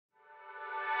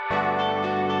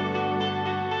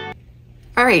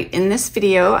All right, in this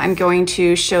video, I'm going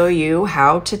to show you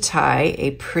how to tie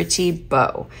a pretty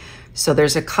bow. So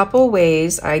there's a couple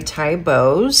ways I tie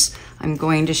bows. I'm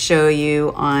going to show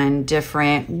you on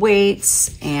different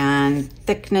weights and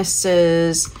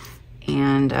thicknesses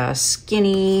and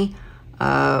skinny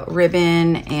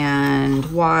ribbon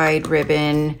and wide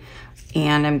ribbon.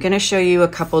 And I'm gonna show you a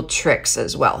couple tricks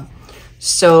as well.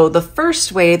 So the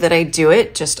first way that I do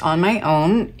it just on my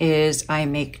own is I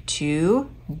make two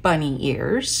bunny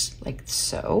ears like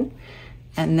so,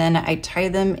 and then I tie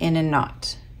them in a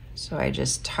knot. So I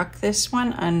just tuck this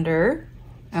one under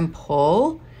and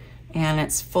pull, and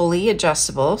it's fully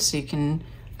adjustable, so you can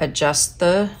adjust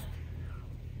the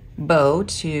bow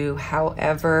to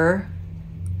however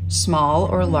small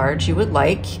or large you would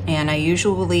like. And I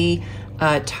usually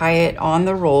tie it on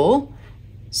the roll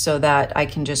so that I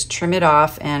can just trim it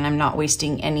off and I'm not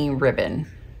wasting any ribbon.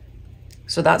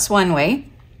 So that's one way.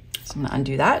 So I'm gonna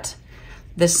undo that.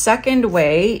 The second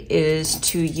way is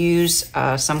to use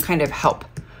some kind of help.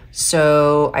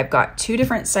 So I've got two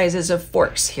different sizes of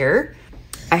forks here.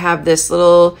 I have this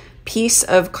little piece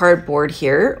of cardboard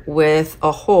here with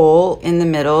a hole in the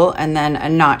middle and then a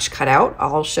notch cut out.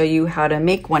 I'll show you how to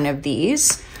make one of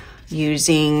these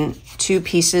using two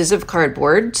pieces of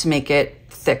cardboard to make it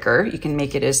thicker. You can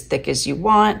make it as thick as you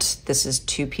want. This is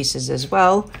two pieces as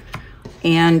well.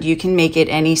 And you can make it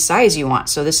any size you want.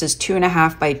 So this is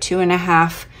 2.5 by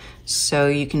 2.5, so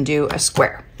you can do a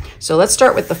square. So let's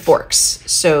start with the forks.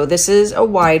 So this is a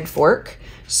wide fork,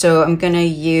 so I'm gonna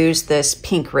use this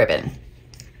pink ribbon.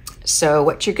 So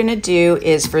what you're gonna do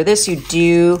is, for this, you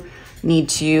do need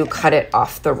to cut it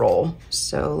off the roll.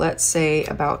 So let's say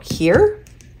about here.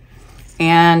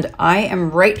 And I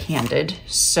am right-handed,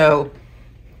 so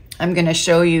I'm gonna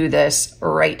show you this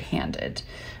right-handed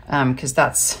because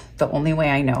that's the only way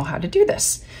I know how to do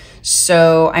this.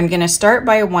 So I'm gonna start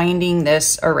by winding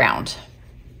this around,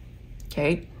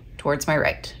 okay, towards my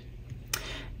right.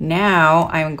 Now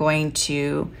I'm going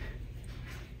to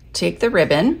take the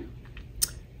ribbon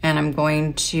and I'm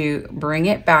going to bring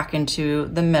it back into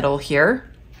the middle here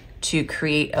to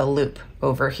create a loop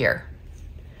over here.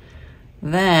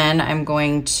 Then I'm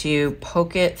going to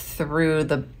poke it through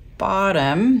the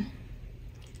bottom.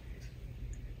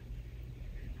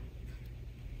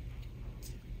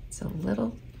 It's a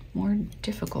little more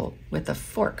difficult with a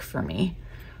fork for me.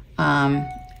 And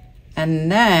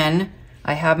then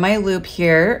I have my loop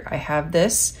here. I have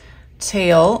this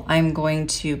tail. I'm going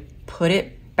to put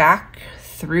it back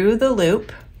through the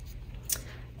loop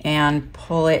and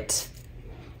pull it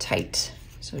tight.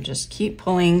 So just keep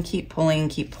pulling, keep pulling,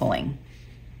 keep pulling.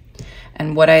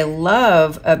 And what I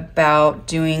love about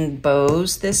doing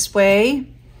bows this way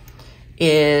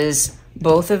is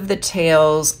both of the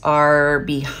tails are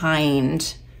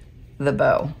behind the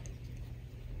bow.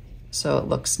 So it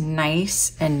looks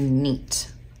nice and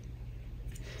neat.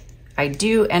 I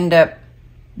do end up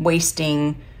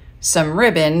wasting some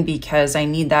ribbon because I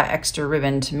need that extra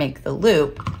ribbon to make the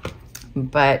loop,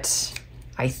 but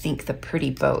I think the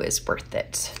pretty bow is worth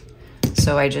it.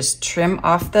 So I just trim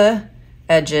off the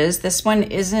edges. This one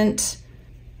isn't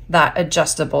that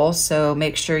adjustable, so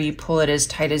make sure you pull it as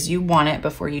tight as you want it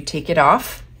before you take it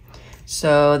off.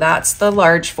 So that's the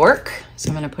large fork. So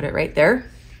I'm gonna put it right there.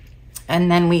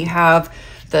 And then we have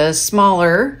the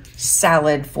smaller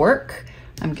salad fork.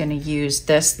 I'm gonna use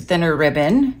this thinner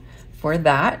ribbon for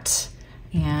that.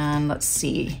 And let's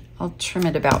see, I'll trim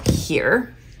it about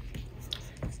here.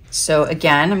 So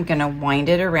again, I'm gonna wind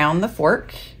it around the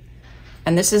fork.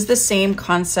 And this is the same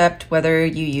concept whether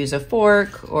you use a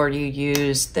fork or you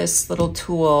use this little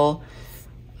tool.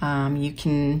 You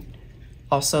can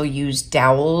also use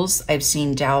dowels. I've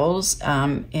seen dowels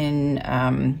in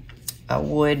a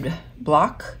wood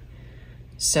block.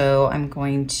 So I'm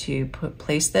going to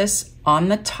place this on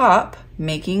the top,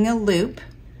 making a loop.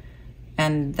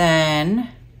 And then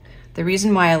the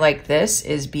reason why I like this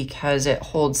is because it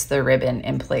holds the ribbon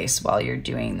in place while you're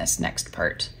doing this next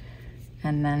part.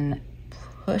 And then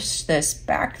push this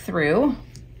back through,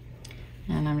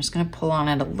 and I'm just gonna pull on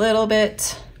it a little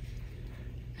bit,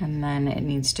 and then it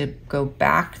needs to go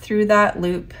back through that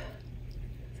loop,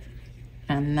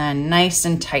 and then nice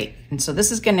and tight. And so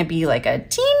this is gonna be like a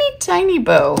teeny tiny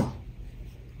bow,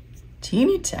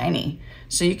 teeny tiny.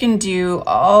 So you can do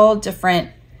all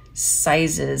different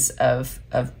sizes of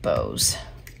bows.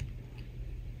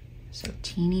 So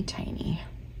teeny tiny.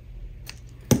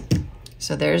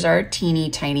 So there's our teeny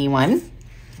tiny one.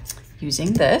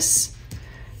 Using this.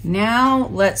 Now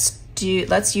let's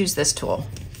use this tool.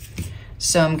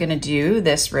 So I'm gonna do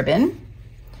this ribbon,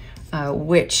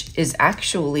 which is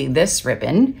actually this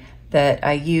ribbon, that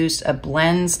I used a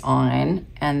blends on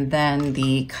and then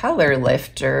the color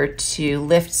lifter to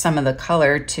lift some of the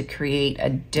color to create a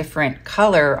different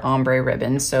color ombre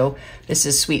ribbon. So this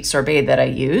is Sweet Sorbet that I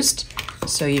used.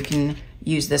 So you can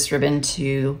use this ribbon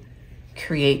to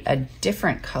create a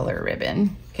different color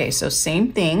ribbon. Okay, so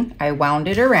same thing, I wound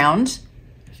it around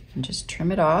and just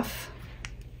trim it off.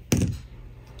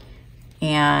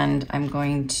 And I'm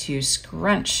going to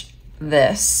scrunch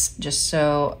this just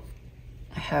so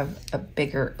I have a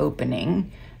bigger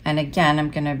opening. And again, I'm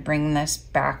gonna bring this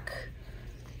back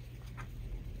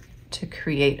to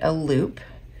create a loop.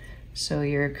 So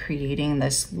you're creating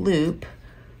this loop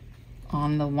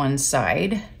on the one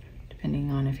side,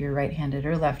 depending on if you're right-handed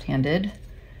or left-handed.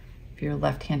 If you're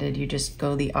left-handed, you just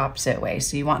go the opposite way.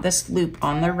 So you want this loop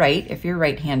on the right if you're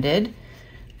right-handed.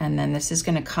 And then this is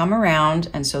gonna come around,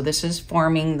 and so this is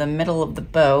forming the middle of the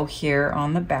bow here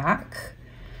on the back.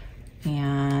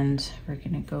 And we're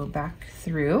gonna go back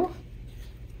through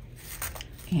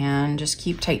and just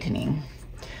keep tightening.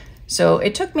 So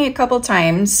it took me a couple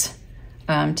times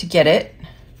to get it,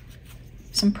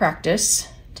 some practice.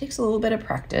 It takes a little bit of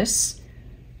practice,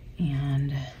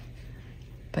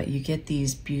 but you get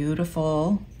these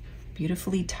beautifully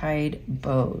tied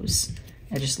bows.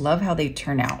 I just love how they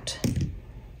turn out.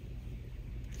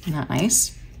 Isn't that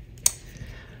nice?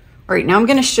 All right, now I'm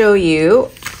gonna show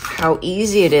you how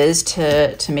easy it is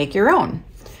to make your own.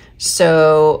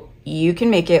 So you can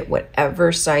make it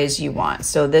whatever size you want.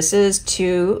 So this is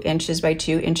 2 inches by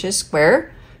 2 inches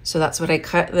square. So that's what I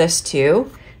cut this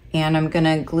to. And I'm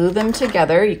gonna glue them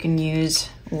together. You can use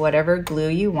whatever glue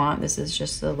you want. This is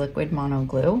just the liquid mono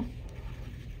glue.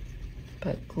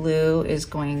 But glue is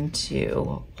going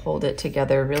to hold it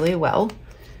together really well.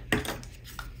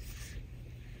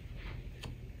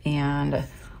 And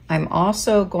I'm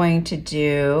also going to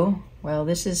do, well,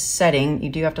 this is setting. You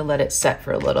do have to let it set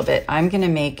for a little bit. I'm gonna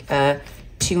make a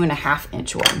 2.5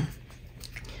 inch one.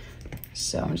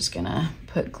 So I'm just gonna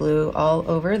put glue all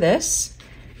over this.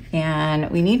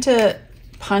 And we need to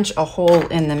punch a hole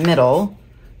in the middle.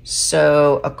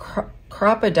 So a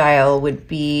crocodile would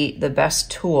be the best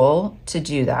tool to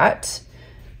do that.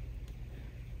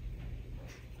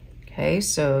 Okay,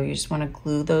 so you just wanna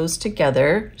glue those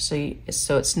together so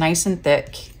it's nice and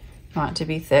thick. You want it to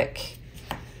be thick.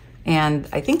 And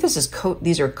I think this is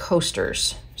these are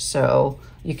coasters. So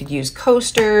you could use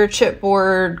coaster,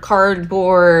 chipboard,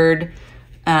 cardboard.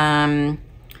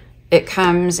 It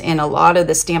comes in a lot of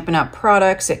the Stampin' Up!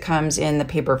 Products. It comes in the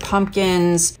paper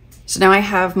pumpkins. So now I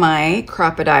have my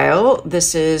crocodile.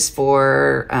 This is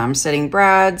for setting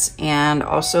brads and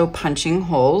also punching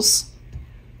holes.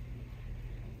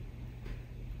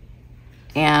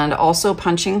 And also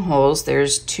punching holes.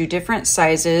 There's 2 different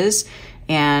sizes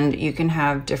and you can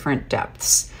have different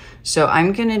depths. So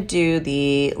I'm gonna do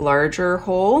the larger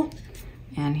hole,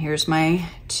 and here's my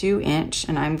 2 inch,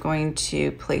 and I'm going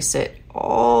to place it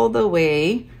all the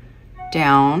way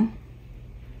down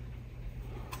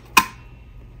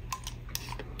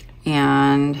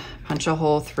and punch a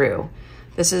hole through.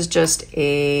 This is just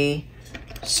a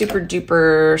super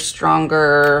duper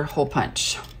stronger hole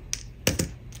punch.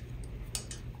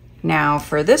 Now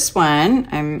for this one,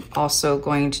 I'm also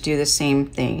going to do the same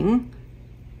thing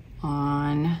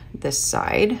on this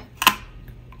side.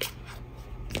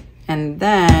 And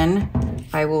then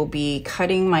I will be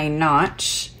cutting my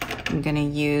notch. I'm gonna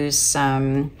use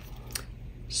some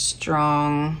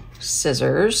strong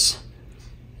scissors,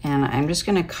 and I'm just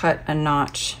gonna cut a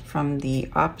notch from the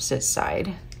opposite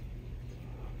side.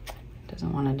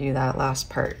 Doesn't wanna do that last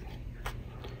part.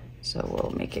 So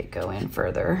we'll make it go in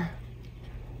further.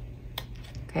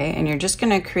 Okay, and you're just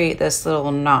gonna create this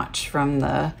little notch from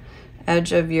the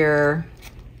edge of your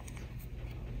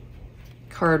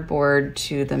cardboard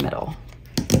to the middle.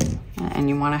 And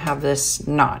you wanna have this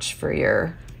notch for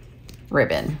your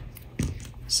ribbon.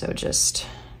 So just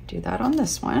do that on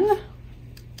this one.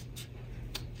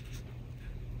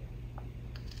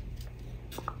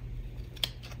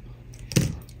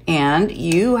 And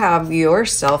you have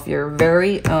yourself your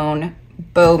very own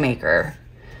bow maker.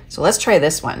 So let's try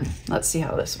this one. Let's see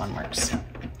how this one works.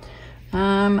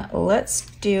 Let's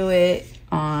do it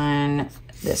on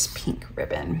this pink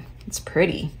ribbon. It's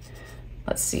pretty.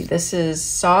 Let's see, this is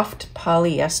soft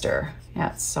polyester.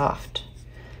 Yeah, it's soft.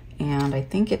 And I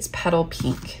think it's petal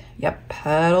pink. Yep,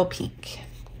 petal pink.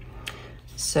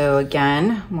 So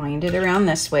again, wind it around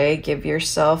this way. Give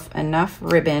yourself enough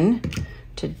ribbon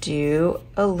to do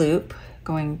a loop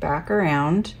going back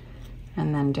around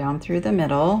and then down through the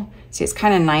middle. See, it's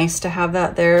kind of nice to have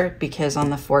that there because on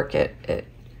the fork it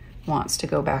wants to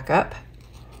go back up.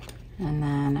 And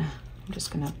then I'm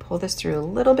just gonna pull this through a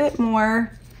little bit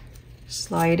more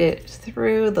slide it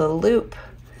through the loop,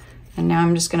 and now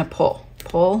I'm just gonna pull,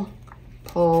 pull,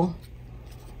 pull,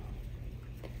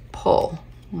 pull.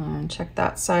 And check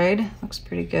that side, looks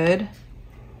pretty good.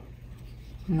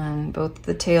 And then both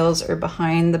the tails are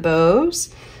behind the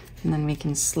bows, and then we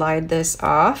can slide this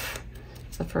off.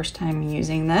 It's the first time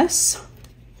using this.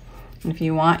 And if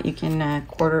you want, you can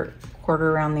quarter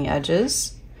around the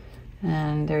edges,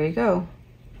 and there you go.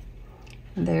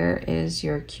 There is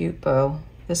your cute bow.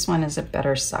 This one is a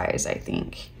better size, I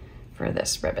think, for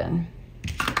this ribbon.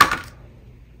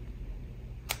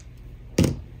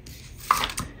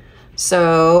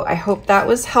 So I hope that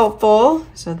was helpful.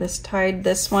 So this tied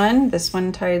this one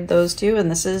tied those two, and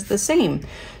this is the same.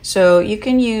 So you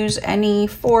can use any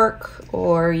fork,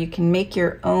 or you can make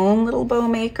your own little bow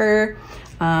maker.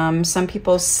 Some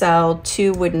people sell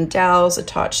 2 wooden dowels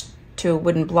attached to a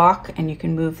wooden block, and you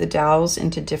can move the dowels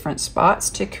into different spots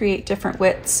to create different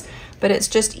widths, but it's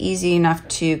just easy enough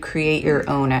to create your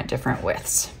own at different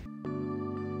widths.